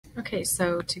Okay,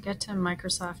 so to get to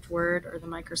Microsoft Word or the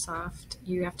Microsoft,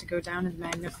 you have to go down in the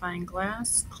magnifying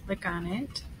glass, click on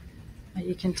it.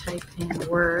 You can type in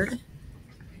Word,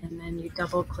 and then you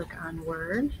double click on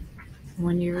Word.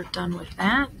 When you're done with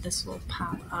that, this will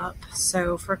pop up.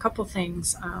 So for a couple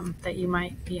things that you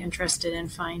might be interested in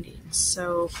finding.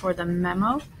 So for the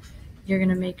memo, you're going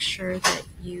to make sure that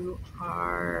you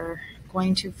are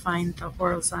going to find the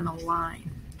horizontal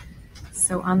line.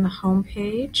 So on the home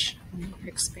page, let me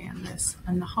expand this.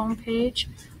 On the home page,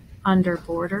 under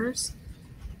borders,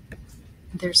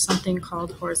 there's something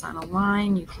called horizontal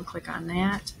line. You can click on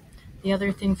that. The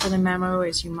other thing for the memo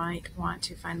is you might want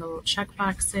to find the little check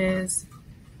boxes.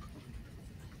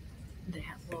 They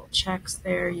have little checks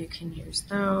there. You can use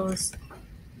those.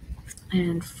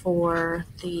 And for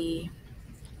the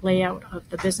layout of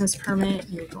the business permit,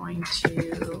 you're going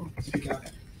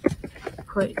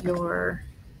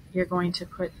to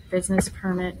put business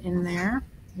permit in there.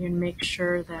 You make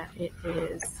sure that it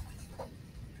is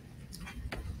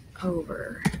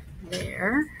over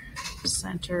there,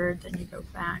 centered. Then you go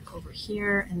back over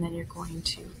here, and then you're going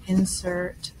to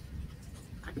insert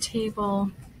a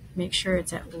table. Make sure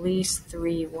it's at least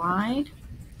 3 wide.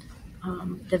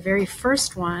 The very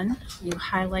first one, you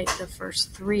highlight the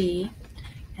first 3,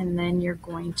 and then you're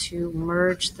going to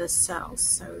merge the cells.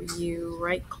 So you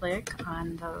right click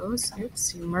on those,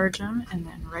 you merge them, and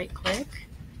then right click,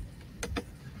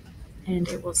 and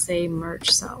it will say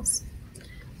merge cells.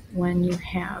 When you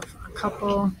have a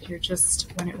couple,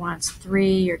 when it wants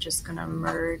 3, you're just going to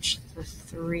merge the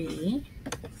 3.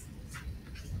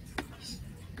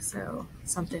 So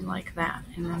something like that.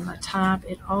 And then the top,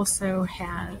 it also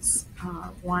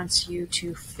wants you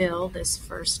to fill this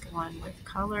first one with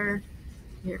color.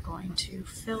 You're going to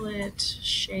fill it,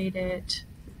 shade it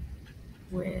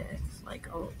with like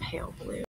a pale blue.